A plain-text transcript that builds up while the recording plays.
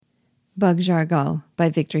Bug Jargal by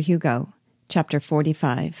Victor Hugo, Chapter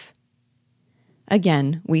 45.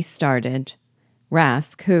 Again, we started.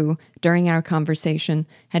 Rask, who, during our conversation,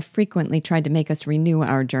 had frequently tried to make us renew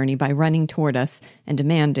our journey by running toward us and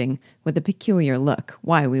demanding, with a peculiar look,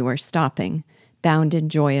 why we were stopping, bounded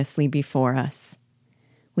joyously before us.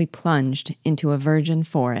 We plunged into a virgin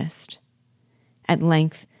forest. At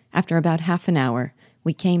length, after about half an hour,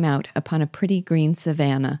 we came out upon a pretty green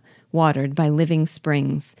savanna, watered by living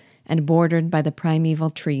springs, and bordered by the primeval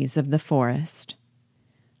trees of the forest.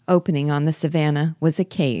 Opening on the savanna was a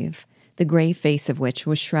cave, the gray face of which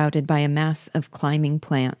was shrouded by a mass of climbing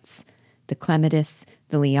plants, the clematis,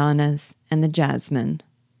 the lianas, and the jasmine.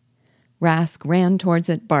 Rask ran towards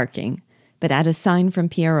it barking, but at a sign from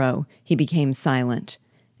Pierrot he became silent,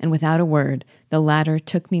 and without a word the latter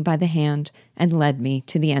took me by the hand and led me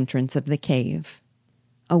to the entrance of the cave.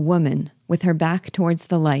 A woman, with her back towards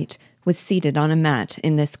the light, was seated on a mat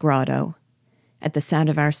in this grotto. At the sound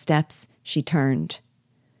of our steps, she turned.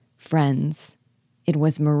 Friends, it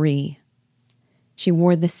was Marie. She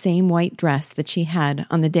wore the same white dress that she had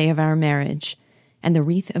on the day of our marriage, and the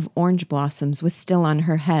wreath of orange blossoms was still on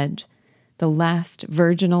her head, the last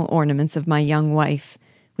virginal ornaments of my young wife,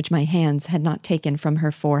 which my hands had not taken from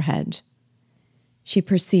her forehead. She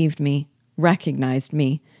perceived me, recognized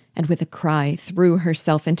me, and with a cry threw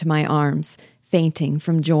herself into my arms, fainting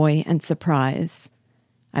from joy and surprise.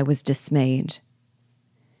 I was dismayed.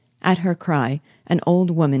 At her cry, an old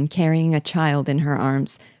woman carrying a child in her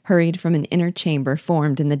arms hurried from an inner chamber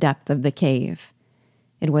formed in the depth of the cave.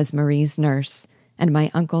 It was Marie's nurse and my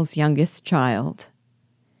uncle's youngest child.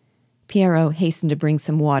 Pierrot hastened to bring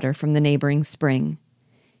some water from the neighboring spring.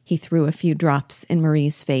 He threw a few drops in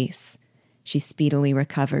Marie's face. She speedily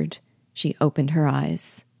recovered. She opened her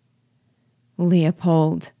eyes.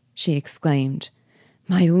 "Leopold," she exclaimed.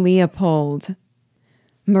 "My Leopold!"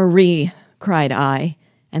 "Marie!" cried I,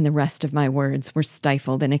 and the rest of my words were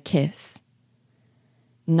stifled in a kiss.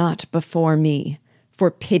 "Not before me,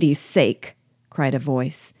 for pity's sake!" cried a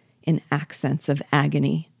voice, in accents of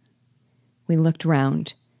agony. We looked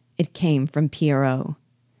round. It came from Pierrot.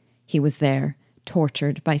 He was there,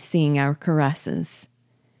 tortured by seeing our caresses.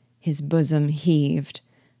 His bosom heaved.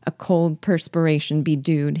 A cold perspiration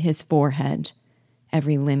bedewed his forehead.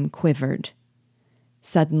 Every limb quivered.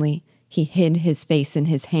 Suddenly, he hid his face in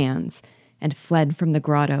his hands and fled from the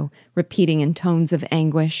grotto, repeating in tones of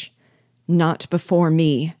anguish, "Not before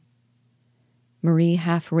me!" Marie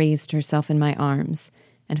half raised herself in my arms,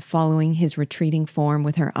 and following his retreating form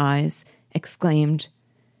with her eyes, exclaimed,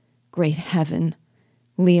 "Great heaven!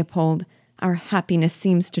 Leopold, our happiness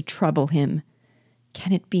seems to trouble him.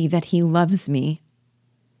 Can it be that he loves me?"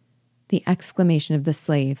 The exclamation of the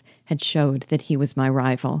slave had showed that he was my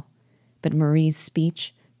rival, but Marie's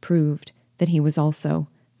speech proved that he was also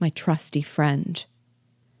my trusty friend.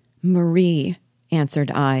 "Marie,"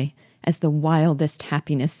 answered I, as the wildest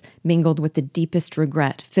happiness mingled with the deepest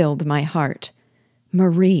regret filled my heart.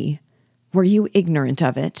 "Marie, were you ignorant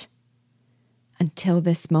of it?" "Until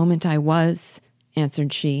this moment I was,"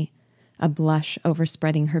 answered she, a blush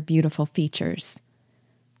overspreading her beautiful features.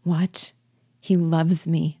 "What? He loves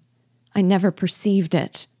me. I never perceived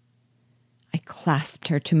it." I clasped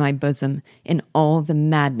her to my bosom in all the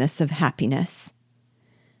madness of happiness.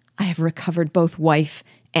 "I have recovered both wife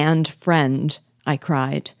and friend," I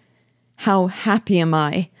cried. "How happy am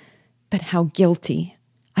I, but how guilty.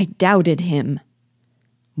 I doubted him."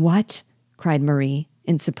 "What?" cried Marie,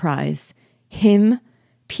 in surprise. "Him?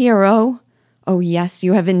 Pierrot? Oh, yes,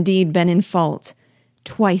 you have indeed been in fault.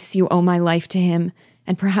 Twice you owe my life to him,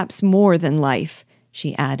 and perhaps more than life,"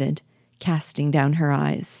 she added, casting down her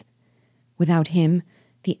eyes. "Without him,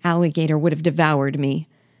 the alligator would have devoured me.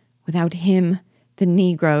 Without him, the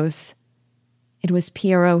Negroes. It was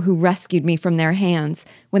Pierrot who rescued me from their hands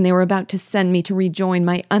when they were about to send me to rejoin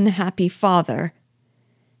my unhappy father."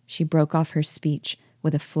 She broke off her speech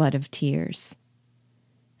with a flood of tears.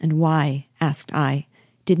 "And why," asked I,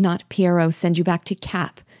 "did not Pierrot send you back to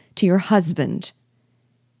Cap, to your husband?"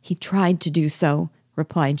 "He tried to do so,"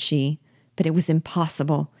 replied she, "but it was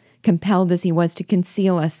impossible, compelled as he was to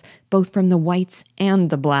conceal us both from the whites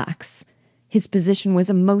and the blacks. His position was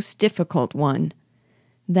a most difficult one.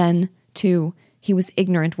 Then, too, he was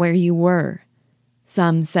ignorant where you were.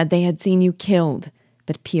 Some said they had seen you killed,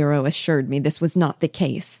 but Pierrot assured me this was not the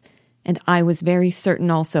case, and I was very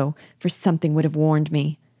certain also, for something would have warned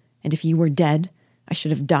me, and if you were dead, I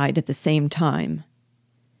should have died at the same time."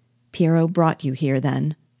 "Pierrot brought you here,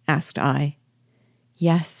 then?" asked I.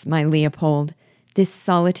 "Yes, my Leopold. This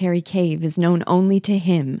solitary cave is known only to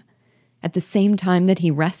him. At the same time that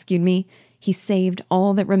he rescued me, he saved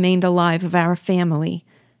all that remained alive of our family,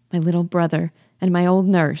 my little brother, and my old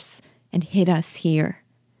nurse, and hid us here.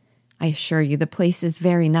 I assure you the place is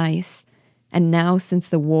very nice, and now, since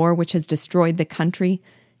the war which has destroyed the country,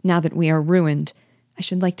 now that we are ruined, I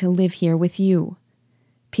should like to live here with you.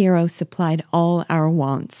 Pierrot supplied all our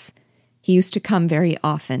wants. He used to come very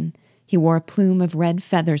often. He wore a plume of red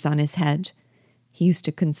feathers on his head. He used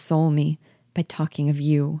to console me by talking of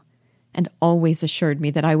you, and always assured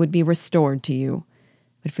me that I would be restored to you.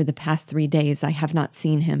 But for the past 3 days I have not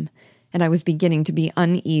seen him, and I was beginning to be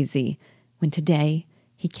uneasy, when today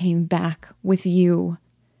he came back with you.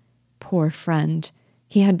 Poor friend,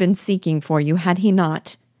 he had been seeking for you, had he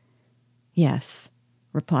not? Yes,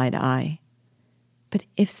 replied I. But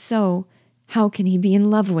if so, how can he be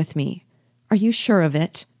in love with me? Are you sure of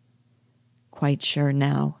it? Quite sure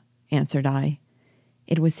now, answered I.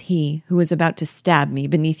 It was he who was about to stab me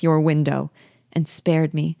beneath your window, and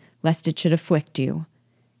spared me lest it should afflict you.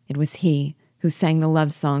 It was he who sang the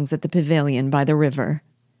love songs at the pavilion by the river.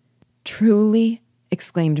 Truly,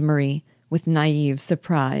 exclaimed Marie, with naive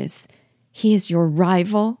surprise, he is your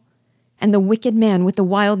rival? And the wicked man with the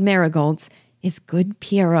wild marigolds is good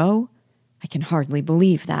Pierrot? I can hardly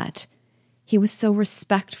believe that. He was so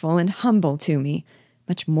respectful and humble to me,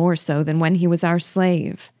 much more so than when he was our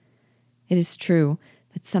slave. It is true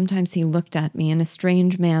that sometimes he looked at me in a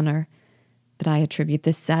strange manner, but I attribute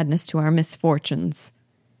this sadness to our misfortunes.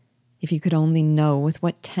 If you could only know with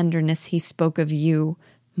what tenderness he spoke of you,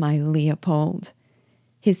 my Leopold.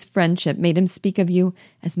 His friendship made him speak of you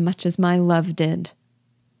as much as my love did.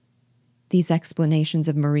 These explanations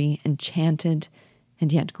of Marie enchanted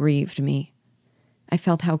and yet grieved me. I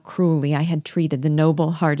felt how cruelly I had treated the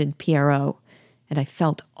noble-hearted Pierrot, and I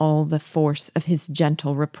felt all the force of his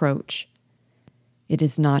gentle reproach. It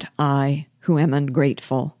is not I who am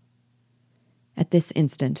ungrateful. At this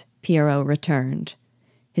instant, Pierrot returned.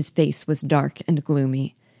 His face was dark and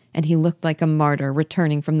gloomy, and he looked like a martyr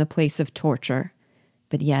returning from the place of torture,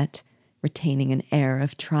 but yet retaining an air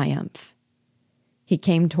of triumph. He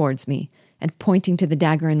came towards me, and pointing to the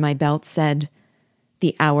dagger in my belt, said,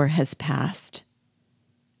 "The hour has passed."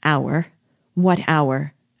 "Hour? What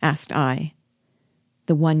hour?" asked I.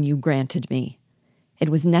 "The one you granted me. It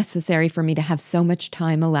was necessary for me to have so much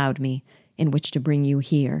time allowed me in which to bring you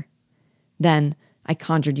here. Then I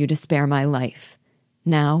conjured you to spare my life.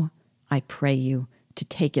 Now I pray you to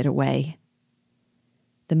take it away."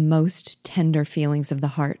 The most tender feelings of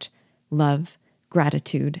the heart, love,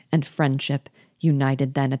 gratitude, and friendship,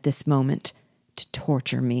 united then at this moment to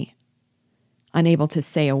torture me. Unable to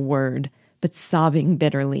say a word, but sobbing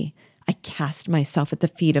bitterly, I cast myself at the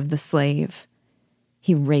feet of the slave.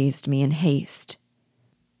 He raised me in haste.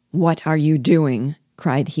 "What are you doing?"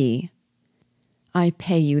 cried he. "I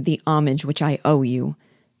pay you the homage which I owe you,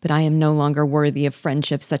 but I am no longer worthy of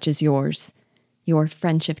friendship such as yours. Your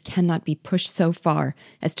friendship cannot be pushed so far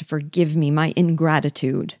as to forgive me my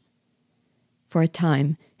ingratitude." For a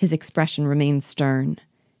time, his expression remained stern.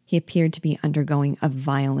 He appeared to be undergoing a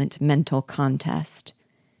violent mental contest.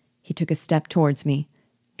 He took a step towards me,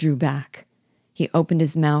 drew back. He opened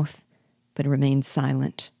his mouth, but remained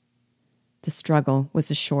silent. The struggle was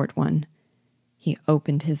a short one. He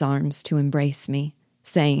opened his arms to embrace me,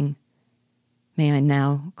 saying, "May I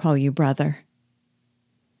now call you brother?"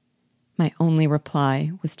 My only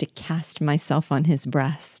reply was to cast myself on his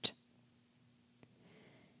breast.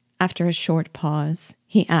 After a short pause,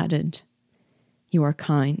 he added, "You are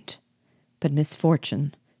kind, but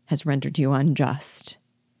misfortune has rendered you unjust."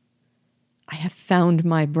 "I have found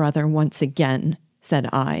my brother once again," said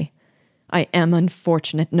I. "I am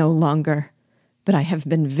unfortunate no longer, but I have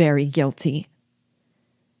been very guilty."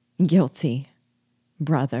 "Guilty,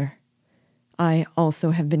 brother. I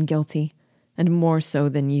also have been guilty, and more so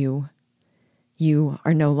than you. You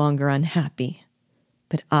are no longer unhappy,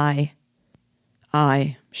 but I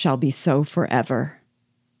shall be so forever."